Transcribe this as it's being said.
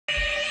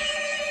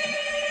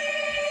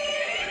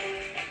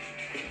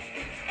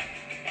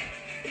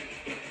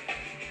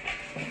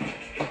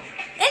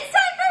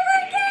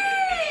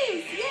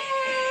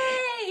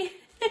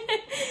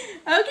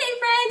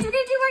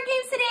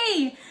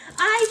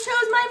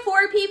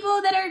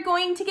people that are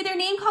going to get their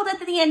name called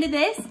at the end of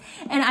this,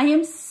 and I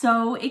am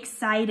so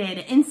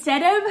excited.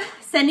 Instead of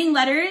sending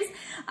letters,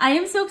 I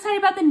am so excited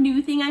about the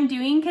new thing I'm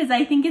doing because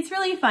I think it's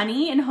really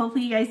funny, and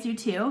hopefully you guys do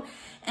too.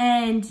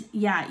 And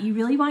yeah, you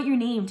really want your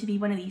name to be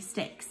one of these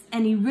sticks,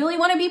 and you really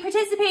want to be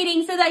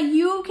participating so that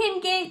you can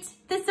get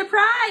the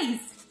surprise,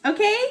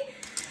 okay?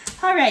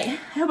 All right,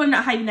 I hope I'm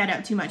not hyping that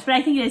out too much, but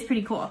I think it is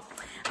pretty cool.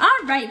 All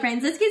right,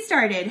 friends, let's get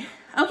started.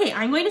 Okay,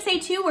 I'm going to say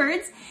 2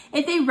 words.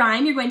 If they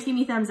rhyme, you're going to give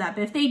me thumbs up.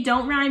 If they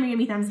don't rhyme, you're gonna give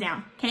me thumbs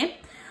down, okay?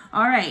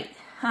 All right,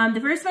 the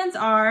first ones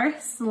are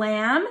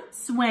slam,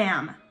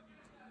 swam.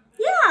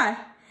 Yeah.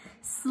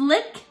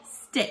 Slick,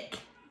 stick.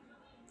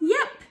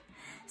 Yep.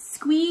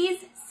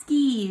 Squeeze,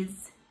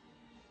 skis.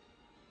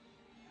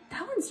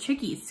 That one's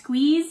tricky.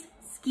 Squeeze,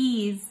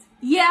 skis.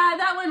 Yeah,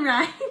 that one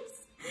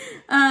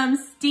rhymes.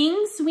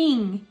 Sting,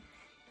 swing.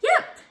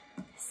 Yep.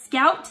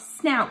 Scout,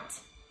 snout.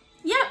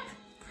 Yep.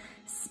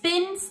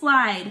 Spin,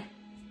 slide.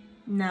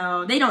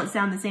 No, they don't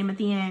sound the same at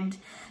the end.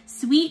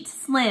 Sweet,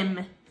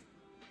 slim.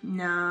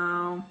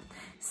 No.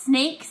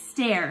 Snake,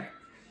 stare.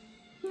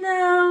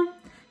 No.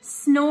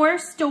 Snore,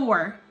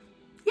 store.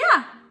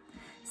 Yeah.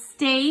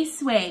 Stay,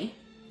 sway.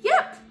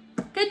 Yep.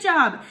 Good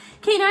job.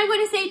 Okay, now I'm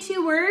going to say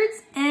 2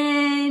 words,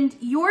 and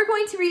you're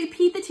going to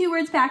repeat the 2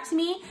 words back to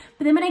me,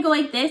 but then when I go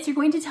like this, you're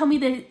going to tell me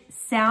the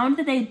sound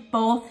that they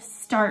both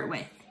start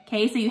with.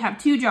 Okay, so you have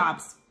 2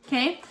 jobs.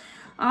 Okay?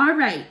 All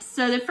right,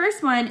 so the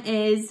first one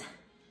is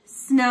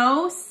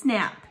snow,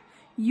 snap.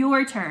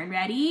 Your turn.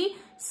 Ready?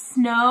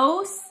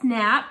 Snow,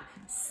 snap,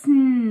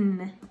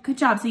 sn. Good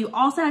job. So you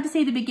also have to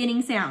say the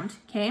beginning sound,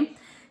 okay?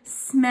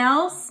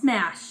 Smell,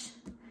 smash.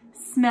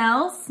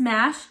 Smell,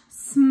 smash,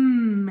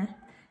 sm.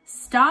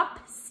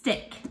 Stop,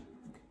 stick.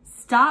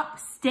 Stop,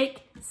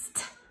 stick,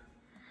 st.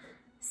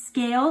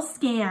 Scale,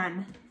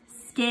 scan.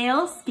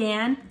 Scale,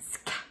 scan,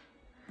 sk.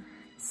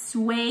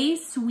 Sway,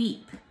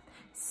 sweep.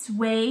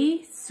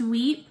 Sway,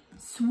 sweep,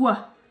 sw.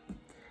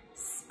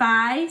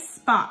 Spy,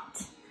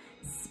 spot.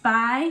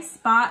 Spy,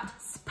 spot,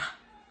 sp.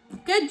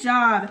 Good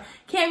job.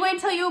 Okay, I'm going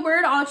to tell you a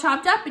word all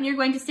chopped up and you're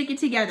going to stick it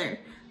together.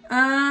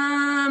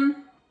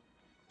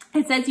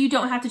 It says you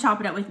don't have to chop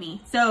it up with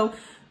me. So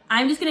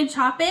I'm just going to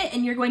chop it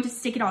and you're going to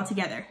stick it all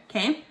together.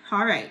 Okay?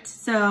 All right.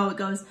 So it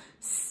goes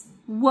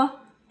sw,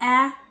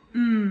 a,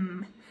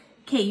 m.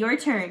 Okay, your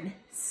turn.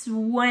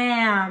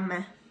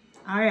 Swam.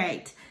 All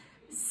right.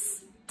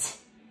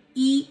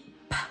 Steep.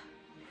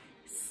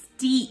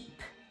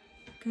 Steep.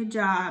 Good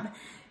job.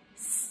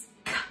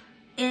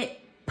 Skip.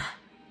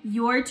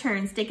 Your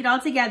turn. Stick it all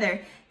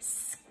together.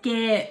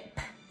 Skip.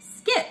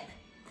 Skip.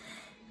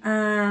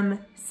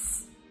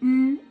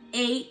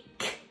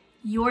 Snake.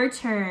 Your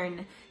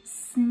turn.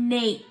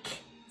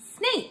 Snake.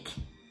 Snake.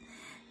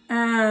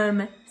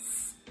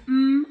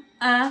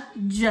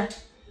 Smudge.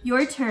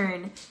 Your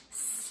turn.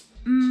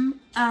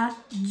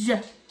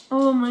 Smudge.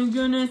 Oh my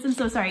goodness, I'm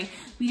so sorry.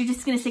 We're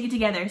just gonna stick it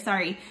together,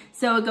 sorry.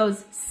 So it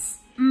goes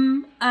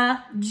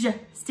smudge.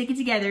 Stick it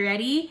together,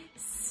 ready?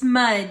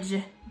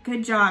 Smudge.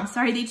 Good job.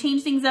 Sorry, they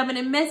changed things up and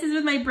it messes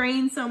with my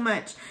brain so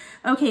much.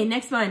 Okay,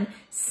 next one.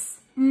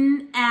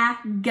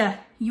 Snag.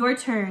 Your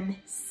turn.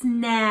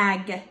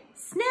 Snag.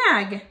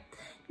 Snag.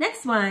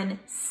 Next one.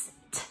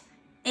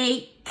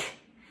 Steak.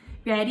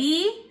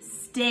 Ready?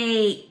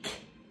 Steak.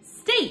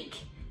 Steak.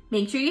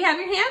 Make sure you have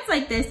your hands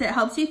like this. It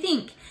helps you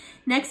think.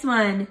 Next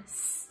one.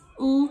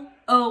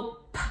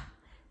 Slope.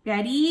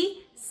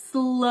 Ready?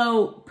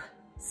 Slope.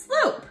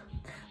 Slope.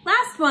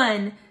 Last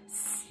one.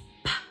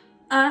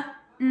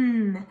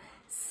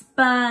 Spun.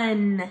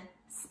 Spun.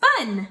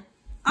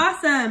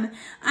 Awesome.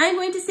 I'm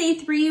going to say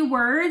 3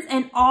 words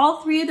and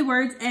all 3 of the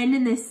words end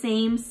in the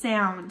same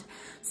sound.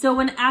 So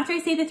after I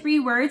say the 3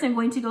 words, I'm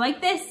going to go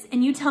like this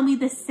and you tell me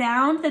the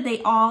sound that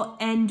they all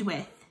end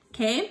with.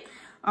 Okay?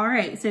 All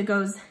right. So it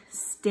goes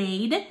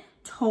stayed,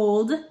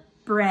 told,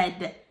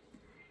 bread.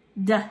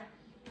 D.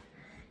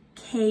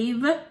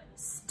 Cave,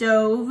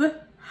 stove,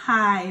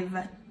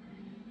 hive.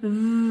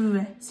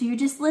 V. So you're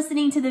just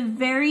listening to the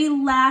very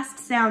last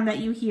sound that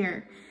you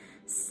hear.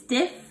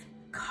 Stiff,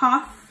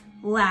 cough,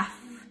 laugh.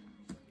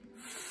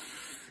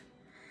 F.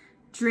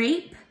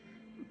 Drape,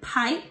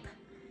 pipe,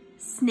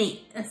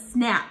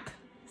 snap.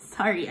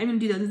 Sorry, I'm gonna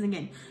do those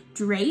again.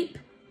 Drape,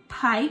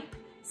 pipe,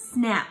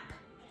 snap.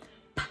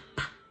 P.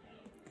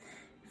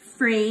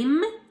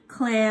 Frame,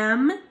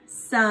 clam,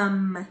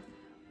 sum.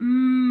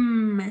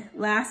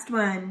 Last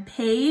one.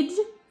 Page,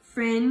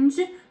 fringe,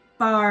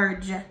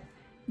 barge.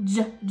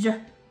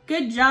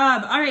 Good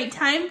job. All right,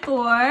 time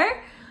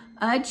for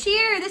a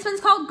cheer. This one's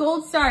called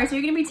Gold Star. So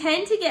you're gonna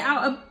pretend to get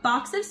out a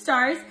box of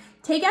stars,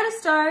 take out a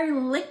star,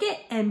 lick it,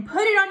 and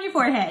put it on your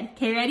forehead.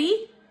 Okay,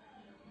 ready?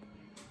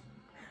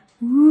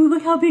 Ooh,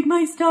 look how big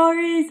my star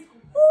is.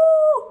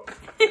 Woo!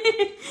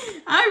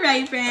 All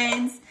right,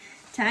 friends.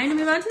 Time to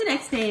move on to the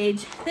next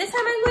page. This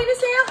time I'm going to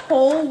say a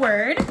whole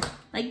word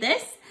like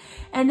this.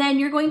 And then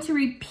you're going to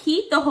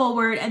repeat the whole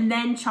word and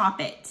then chop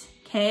it,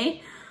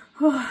 okay?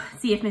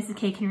 See if Mrs.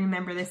 K can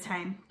remember this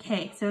time.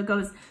 Okay, so it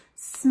goes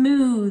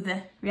smooth.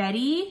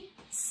 Ready?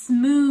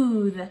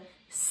 Smooth.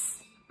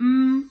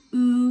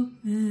 S-m-oo-th.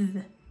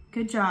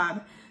 Good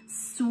job.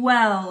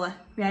 Swell.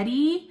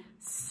 Ready?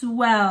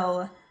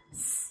 Swell.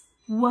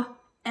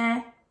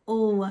 S-w-e-l.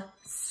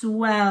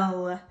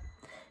 Swell.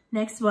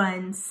 Next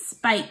one,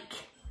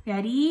 spike.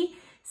 Ready?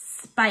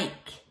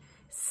 Spike.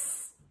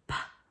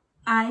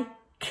 S-p-I-k.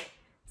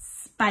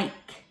 Spike.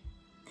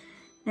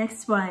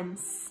 Next one,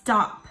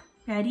 stop.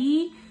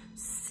 Ready?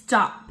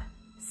 Stop.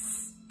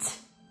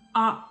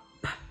 St-op.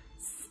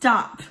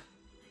 Stop.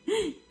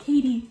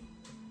 Katie,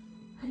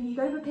 honey, you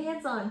gotta put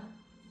pants on.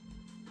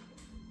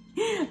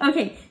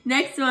 Okay,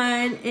 next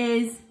one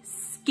is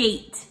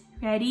skate.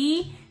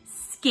 Ready?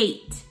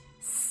 Skate.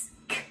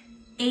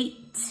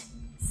 Sk-ate.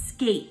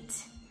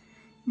 Skate.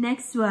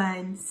 Next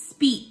one,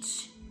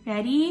 speech.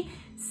 Ready?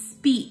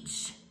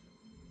 Speech.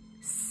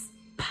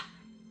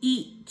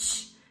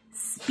 Sp-each.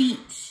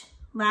 Speech.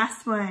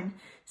 Last one,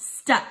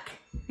 stuck.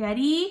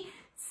 Ready?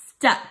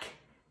 Stuck.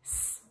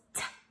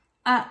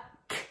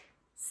 St-uck.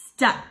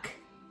 Stuck.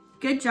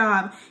 Good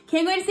job. Okay,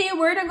 I'm going to say a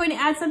word. I'm going to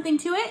add something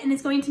to it, and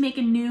it's going to make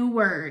a new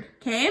word,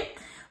 okay?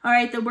 All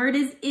right, the word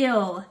is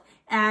ill.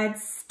 Add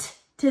st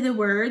to the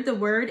word. The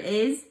word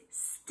is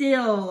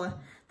still.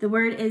 The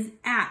word is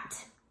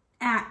at.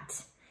 Add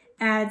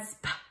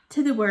sp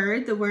to the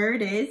word. The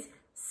word is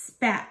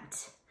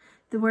spat.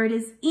 The word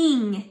is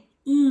ing.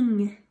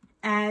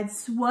 Add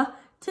sw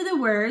to the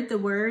word. The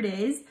word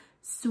is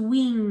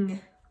swing.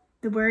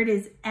 The word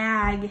is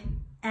ag.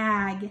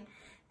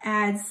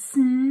 Add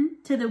sn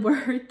to the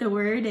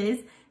word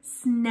is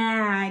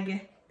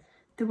snag.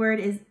 The word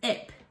is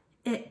ip.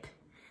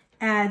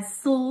 Add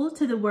sul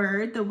to the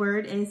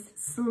word is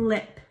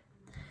slip.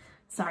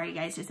 Sorry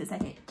guys, just a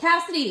second.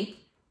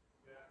 Cassidy,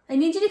 I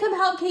need you to come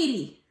help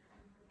Katie.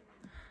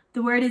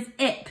 The word is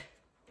ip.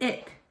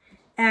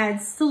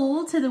 Add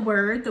sul to the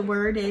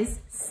word is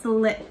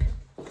slip.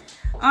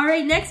 All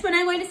right, next one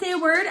I'm going to say a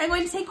word. I'm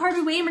going to take part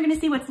away and we're going to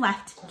see what's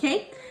left,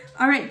 okay?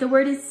 All right, the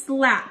word is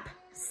slap.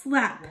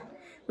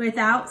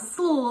 Without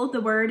sul, the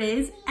word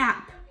is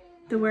ap.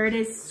 The word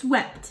is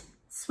swept.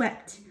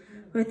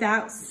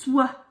 Without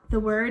sw,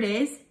 the word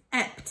is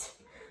ept.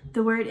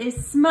 The word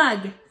is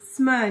smug.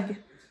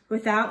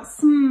 Without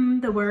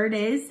sm, the word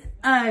is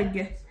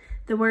ugh.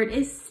 The word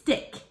is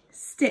stick.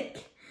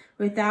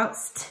 Without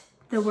st,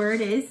 the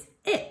word is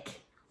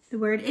ick. The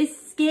word is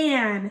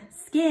scan.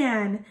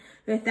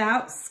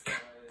 Without sk,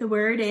 the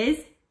word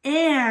is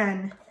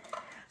an.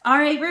 All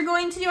right, we're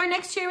going to do our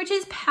next cheer, which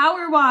is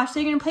power wash.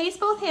 So you're gonna place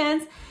both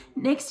hands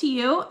next to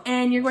you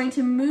and you're going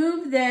to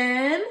move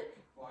them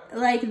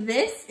like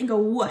this and go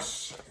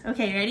whoosh.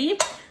 Okay, ready?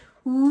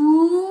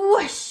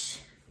 Whoosh.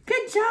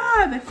 Good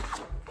job.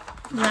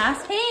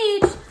 Last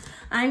page.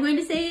 I'm going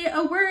to say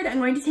a word. I'm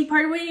going to take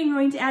part away. I'm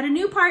going to add a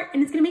new part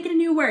and it's gonna make it a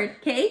new word,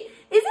 okay?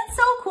 Is it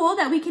so cool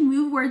that we can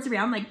move words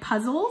around like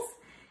puzzles?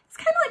 It's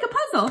kind of like a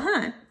puzzle,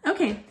 huh?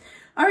 Okay.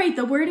 All right,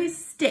 the word is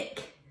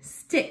stick.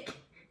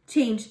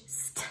 Change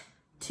st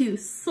to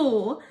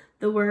sul.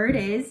 The word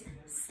is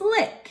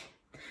slick.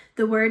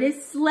 The word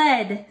is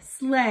sled.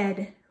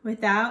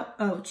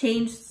 Without,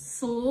 change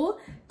sul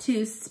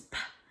to sp.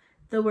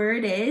 The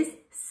word is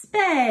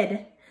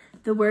sped.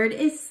 The word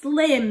is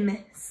slim.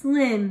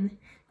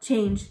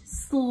 Change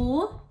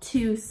sul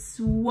to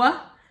sw.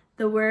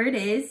 The word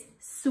is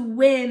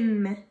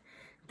swim.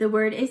 The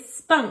word is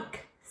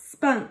spunk.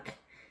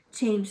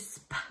 Change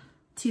sp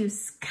to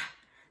sk.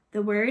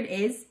 The word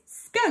is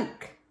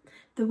skunk.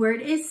 The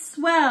word is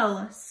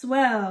swell.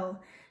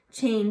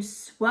 Change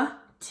sw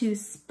to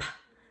sp.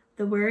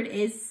 The word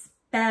is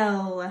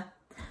spell.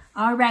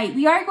 All right,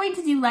 we are going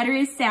to do letter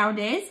is, sound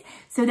is.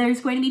 So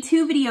there's going to be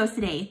 2 videos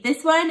today.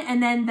 This one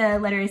and then the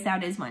letter is,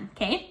 sound is one,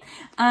 okay?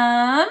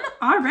 All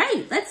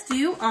right, let's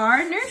do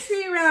our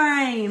nursery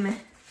rhyme.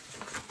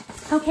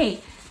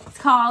 Okay, it's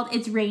called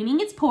It's Raining,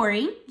 It's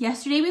Pouring.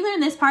 Yesterday we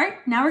learned this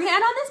part. Now we're gonna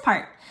add on this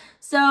part.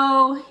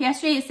 So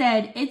yesterday it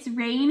said, it's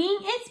raining,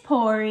 it's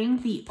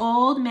pouring, the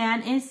old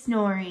man is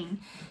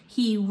snoring.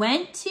 He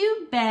went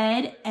to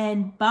bed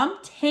and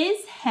bumped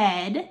his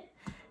head.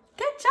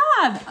 Good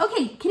job.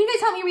 Okay, can you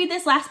guys help me read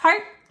this last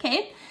part?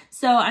 Okay,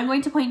 so I'm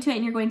going to point to it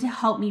and you're going to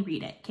help me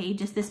read it. Okay,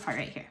 just this part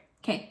right here.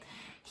 Okay,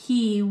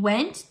 he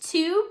went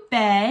to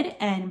bed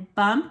and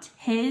bumped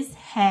his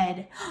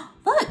head.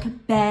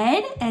 Look,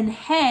 bed and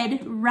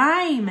head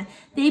rhyme.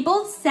 They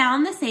both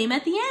sound the same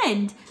at the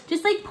end.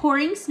 Just like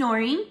pouring,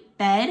 snoring,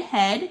 bed,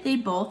 head, they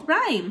both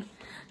rhyme.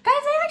 Guys,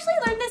 I actually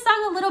learned this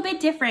song a little bit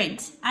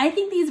different. I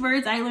think these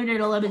words, I learned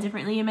it a little bit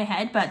differently in my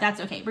head, but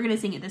that's okay. We're gonna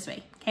sing it this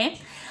way, okay?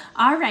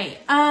 All right,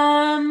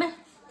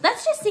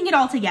 let's just sing it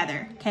all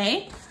together,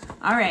 okay?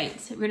 All right,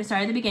 we're gonna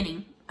start at the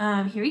beginning.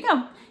 Here we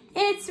go.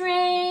 It's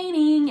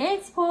raining,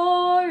 it's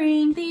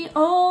pouring, the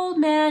old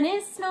man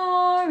is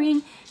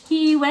snoring.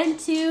 He went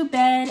to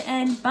bed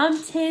and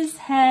bumped his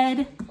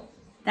head.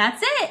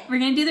 That's it. We're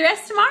gonna do the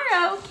rest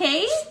tomorrow,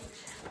 okay?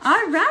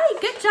 All right,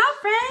 good job,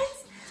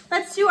 friends.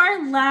 Let's do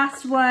our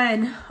last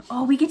one.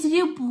 Oh, we get to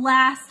do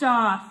blast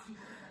off.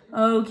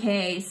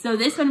 Okay, so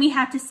this one we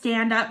have to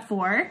stand up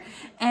for.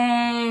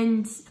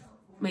 And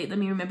wait, let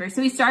me remember.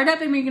 So we start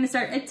up and we're gonna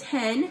start at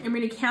 10 and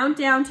we're gonna count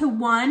down to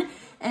 1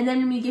 And then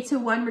when we get to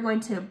 1, we're going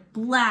to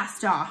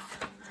blast off.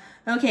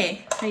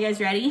 Okay, are you guys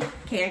ready?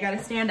 Okay, I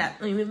gotta stand up.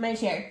 Let me move my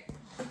chair.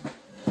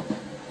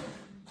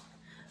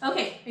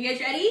 Okay, are you guys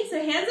ready?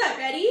 So hands up,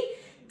 ready?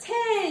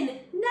 10,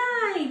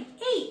 9,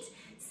 8,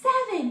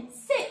 7,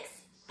 6,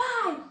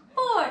 5,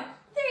 4,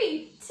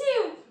 3,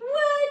 2, 1.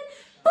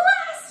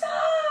 Blast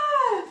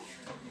off!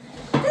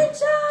 Good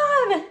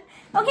job!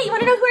 Okay, you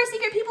wanna know who our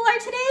secret people are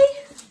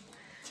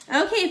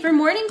today? Okay, for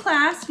morning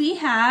class, we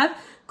have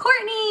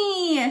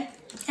Courtney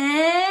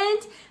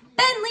and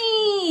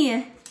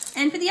Bentley.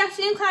 And for the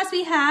afternoon class,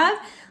 we have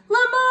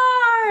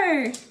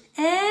Lamar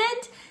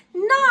and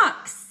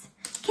Knox.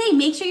 Okay,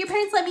 make sure your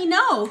parents let me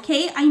know,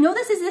 okay? I know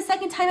this is the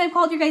second time I've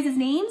called your guys'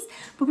 names,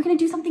 but we're gonna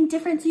do something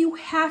different, so you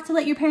have to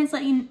let your parents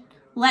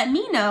let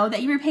me know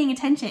that you were paying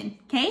attention,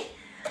 okay?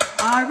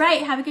 All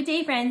right, have a good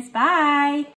day, friends. Bye.